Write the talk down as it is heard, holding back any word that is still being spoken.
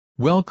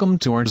Welcome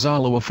to our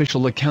Zalo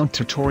official account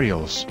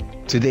tutorials.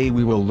 Today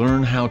we will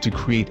learn how to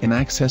create an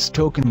access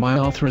token by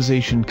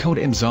authorization code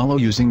in Zalo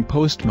using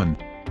Postman.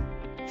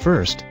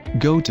 First,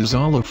 go to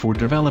Zalo for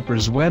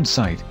Developers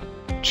website.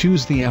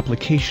 Choose the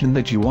application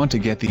that you want to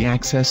get the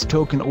access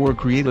token or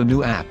create a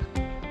new app.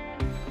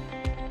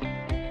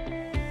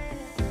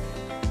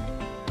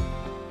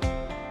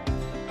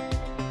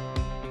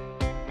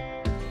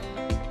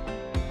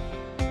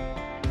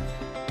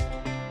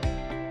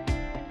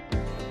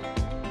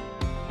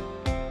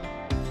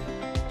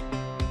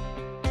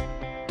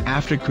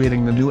 After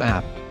creating the new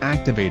app,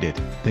 activate it,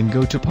 then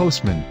go to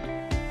Postman.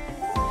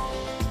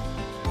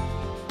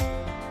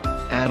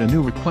 Add a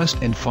new request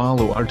and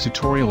follow our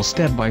tutorial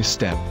step by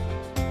step.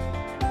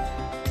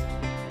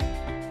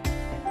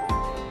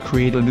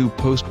 Create a new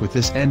post with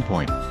this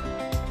endpoint.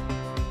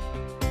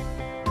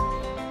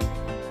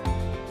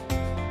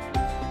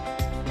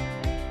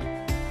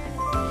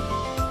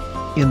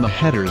 In the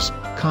headers,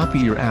 copy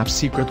your app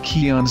secret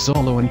key on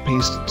Zalo and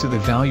paste it to the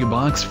value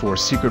box for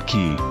secret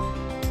key.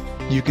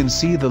 You can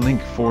see the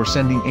link for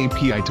sending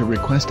API to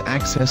request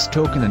access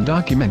token and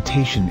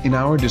documentation in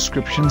our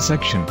description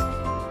section.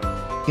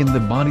 In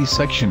the body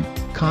section,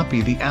 copy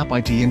the app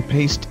ID and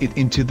paste it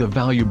into the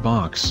value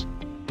box.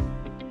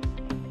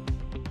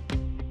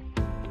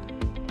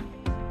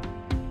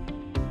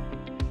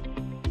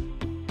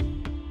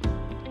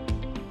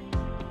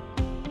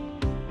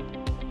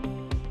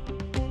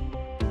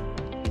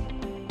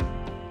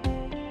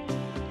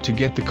 To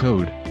get the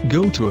code,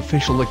 go to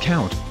Official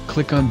Account,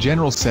 click on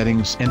General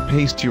Settings and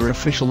paste your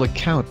official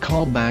account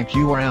callback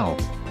URL.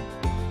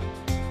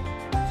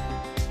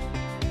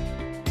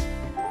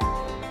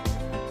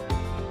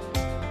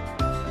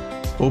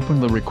 Open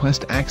the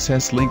request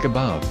access link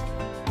above.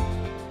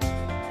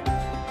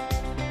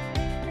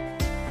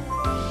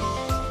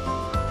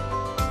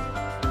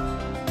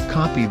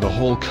 Copy the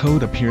whole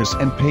code appears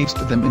and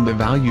paste them in the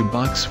value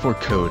box for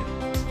code.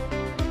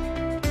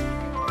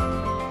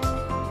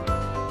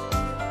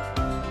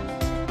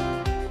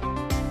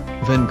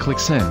 Then click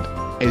Send.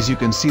 As you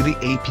can see, the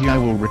API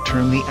will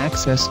return the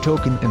access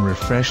token and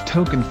refresh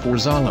token for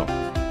Zalo.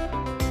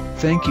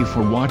 Thank you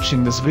for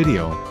watching this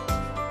video.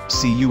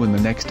 See you in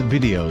the next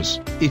videos.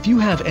 If you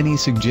have any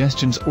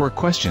suggestions or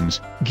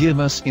questions,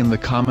 give us in the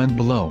comment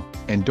below,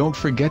 and don't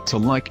forget to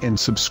like and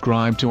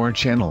subscribe to our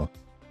channel.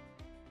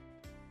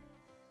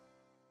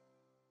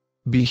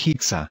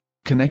 Beehexa,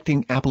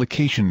 connecting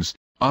applications,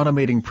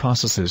 automating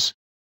processes.